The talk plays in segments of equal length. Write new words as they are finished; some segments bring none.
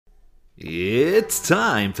It's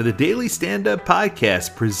time for the Daily Stand Up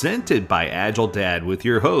Podcast presented by Agile Dad with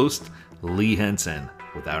your host, Lee Henson.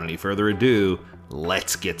 Without any further ado,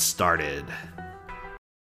 let's get started.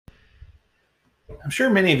 I'm sure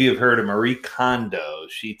many of you have heard of Marie Kondo.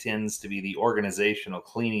 She tends to be the organizational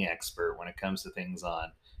cleaning expert when it comes to things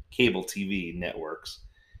on cable TV networks.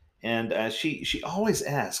 And she always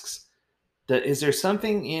asks, is there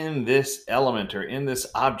something in this element or in this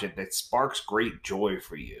object that sparks great joy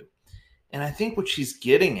for you? And I think what she's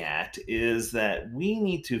getting at is that we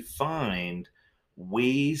need to find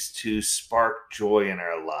ways to spark joy in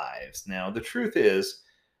our lives. Now, the truth is,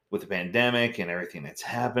 with the pandemic and everything that's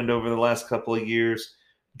happened over the last couple of years,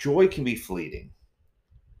 joy can be fleeting,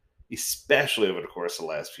 especially over the course of the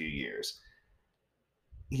last few years.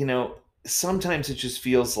 Sometimes it just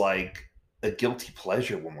feels like a guilty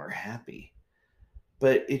pleasure when we're happy,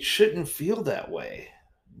 but it shouldn't feel that way.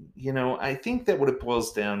 I think that what it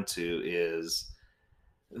boils down to is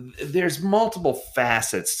there's multiple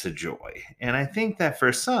facets to joy, and I think that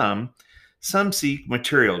for some seek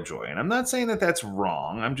material joy, and I'm not saying that that's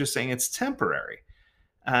wrong. I'm just saying it's temporary.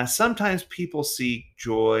 Sometimes people seek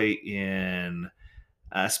joy in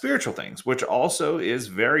spiritual things, which also is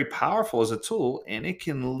very powerful as a tool, and it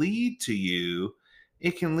can lead to you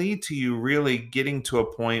really getting to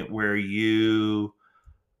a point where you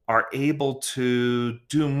are able to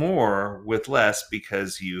do more with less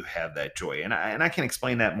because you have that joy. And I can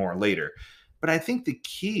explain that more later. But I think the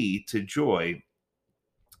key to joy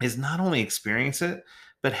is not only experience it,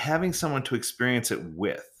 but having someone to experience it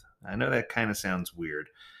with. I know that kind of sounds weird,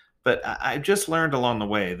 but I've just learned along the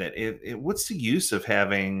way that what's the use of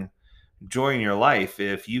having joy in your life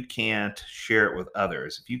if you can't share it with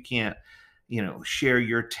others, if you can't share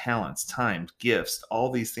your talents, times, gifts,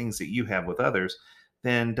 all these things that you have with others,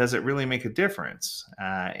 then does it really make a difference?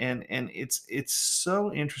 And it's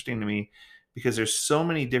so interesting to me because there's so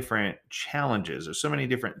many different challenges or so many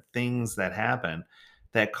different things that happen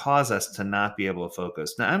that cause us to not be able to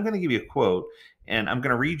focus. Now, I'm going to give you a quote, and I'm going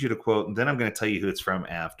to read you the quote, and then I'm going to tell you who it's from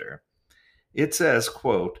after. It says,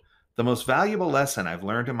 quote, "The most valuable lesson I've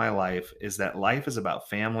learned in my life is that life is about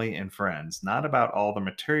family and friends, not about all the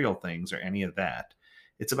material things or any of that.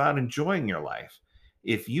 It's about enjoying your life.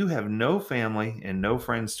 If you have no family and no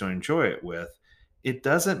friends to enjoy it with, it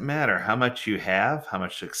doesn't matter how much you have, how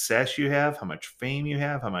much success you have, how much fame you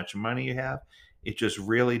have, how much money you have. It just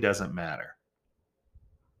really doesn't matter."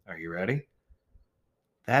 Are you ready?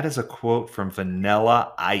 That is a quote from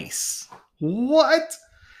Vanilla Ice. What?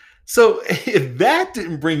 So if that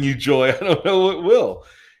didn't bring you joy, I don't know what will.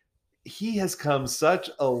 He has come such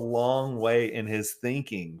a long way in his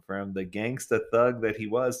thinking from the gangsta thug that he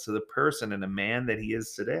was to the person and the man that he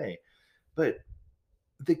is today. But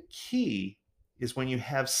the key is when you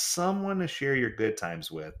have someone to share your good times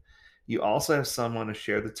with, you also have someone to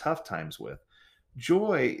share the tough times with.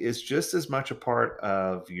 Joy is just as much a part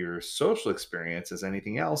of your social experience as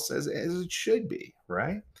anything else, as it should be,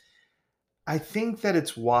 right? I think that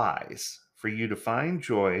it's wise for you to find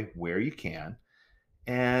joy where you can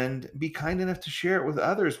and be kind enough to share it with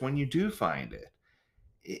others when you do find it.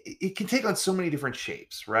 It can take on so many different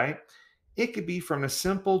shapes, right? It could be from the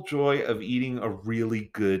simple joy of eating a really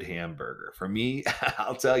good hamburger. For me,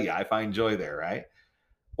 I'll tell you, I find joy there, right?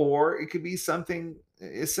 Or it could be something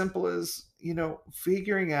as simple as,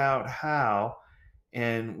 figuring out how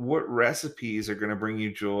and what recipes are going to bring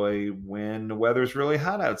you joy when the weather's really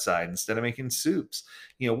hot outside instead of making soups.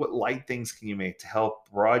 What light things can you make to help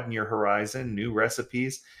broaden your horizon, new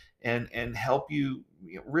recipes, and help you,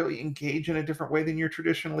 really engage in a different way than you're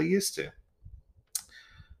traditionally used to.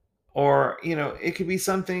 Or, it could be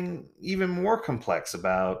something even more complex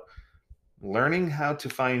about learning how to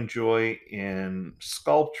find joy in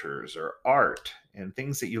sculptures or art and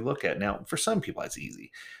things that you look at. Now, for some people, that's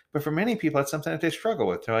easy, but for many people, it's something that they struggle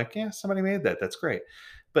with. They're like, yeah, somebody made that. That's great.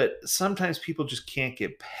 But sometimes people just can't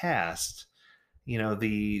get past,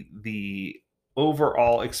 the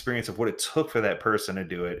overall experience of what it took for that person to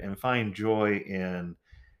do it and find joy in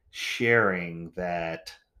sharing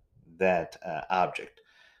that object.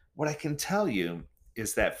 What I can tell you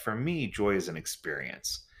is that for me, joy is an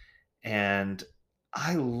experience. And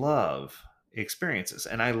I love experiences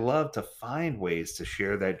and I love to find ways to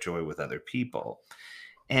share that joy with other people.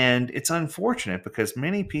 And it's unfortunate because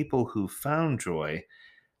many people who found joy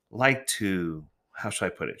like to, how should I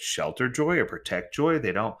put it, shelter joy or protect joy.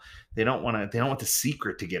 They don't want the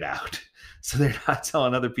secret to get out. So they're not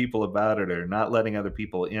telling other people about it or not letting other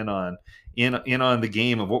people in on the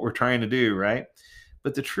game of what we're trying to do, right?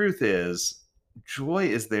 But the truth is joy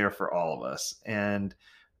is there for all of us. And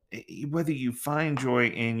Whether you find joy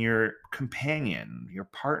in your companion, your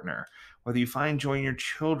partner, whether you find joy in your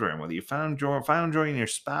children, whether you found joy in your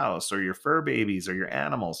spouse or your fur babies or your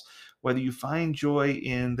animals, whether you find joy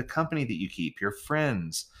in the company that you keep, your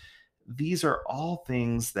friends, these are all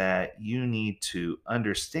things that you need to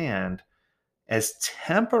understand, as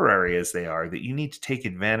temporary as they are, that you need to take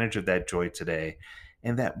advantage of that joy today.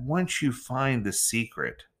 And that once you find the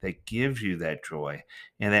secret that gives you that joy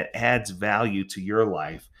and that adds value to your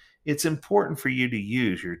life, it's important for you to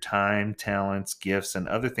use your time, talents, gifts, and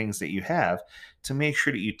other things that you have to make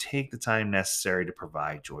sure that you take the time necessary to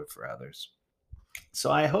provide joy for others. So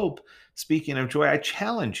I hope, speaking of joy, I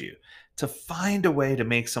challenge you to find a way to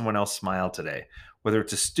make someone else smile today, whether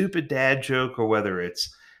it's a stupid dad joke or whether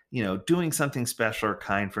it's, doing something special or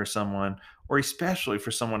kind for someone, or especially for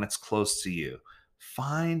someone that's close to you.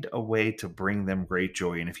 Find a way to bring them great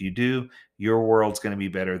joy. And if you do, your world's going to be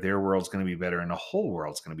better, their world's going to be better, and the whole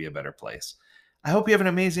world's going to be a better place. I hope you have an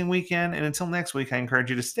amazing weekend. And until next week, I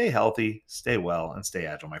encourage you to stay healthy, stay well, and stay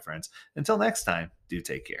agile, my friends. Until next time, do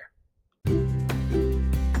take care.